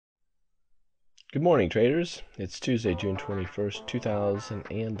Good morning, traders. It's Tuesday, June 21st,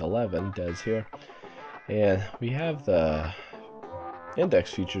 2011. Des here. And we have the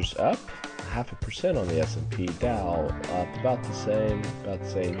index futures up 0.5% on the S&P. Dow up about the same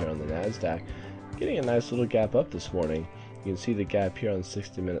here on the NASDAQ. Getting a nice little gap up this morning. You can see the gap here on the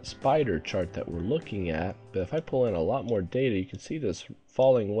 60-minute spider chart that we're looking at. But if I pull in a lot more data, you can see this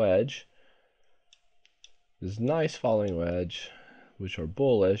falling wedge. This nice falling wedge, which are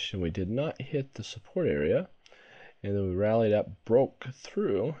bullish, and we did not hit the support area, and then we rallied up, broke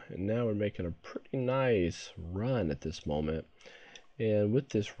through, and now we're making a pretty nice run at this moment. And with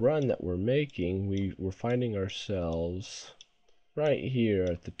this run that we're making, we're finding ourselves right here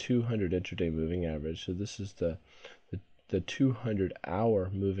at the 200 intraday moving average. So this is the 200-hour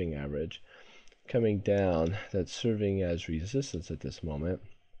moving average coming down, that's serving as resistance at this moment.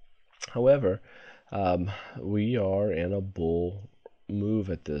 However, we are in a bull move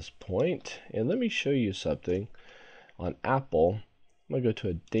at this point, and let me show you something on Apple. I'm gonna go to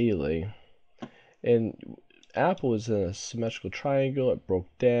a daily, and Apple is in a symmetrical triangle. It broke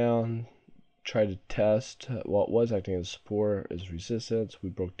down, tried to test what was acting as support as resistance. We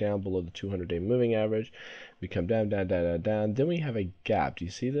broke down below the 200-day moving average. We come down, down, down, down, down. Then we have a gap. Do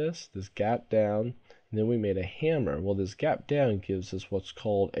you see this gap down? And then we made a hammer. Well, this gap down gives us what's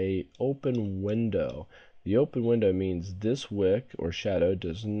called a open window. The open window means this wick or shadow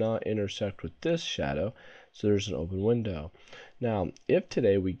does not intersect with this shadow, so there's an open window. Now, if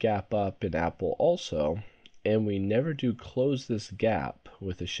today we gap up in Apple also, and we never do close this gap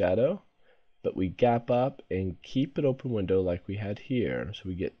with a shadow, but we gap up and keep an open window like we had here, so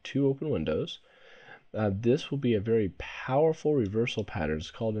we get two open windows, this will be a very powerful reversal pattern.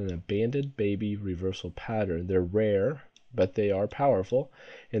 It's called an abandoned baby reversal pattern. They're rare, but they are powerful,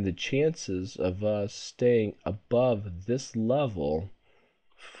 and the chances of us staying above this level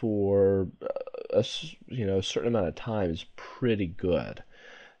for a certain amount of time is pretty good.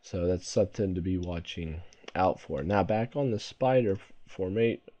 So that's something to be watching out for. Now back on the spider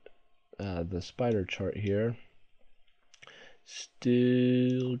the spider chart here,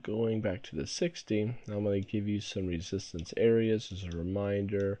 still going back to the 60. I'm going to give you some resistance areas as a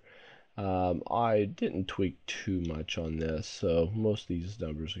reminder. I didn't tweak too much on this, so most of these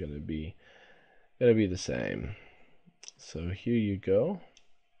numbers are going to be the same. So here you go.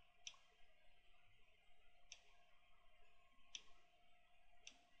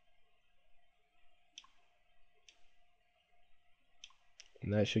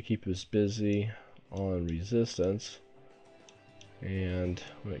 And that should keep us busy on resistance. And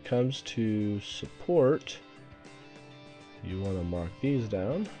when it comes to support, you want to mark these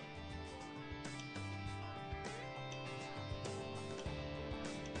down.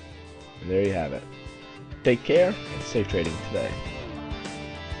 And there you have it. Take care and safe trading today.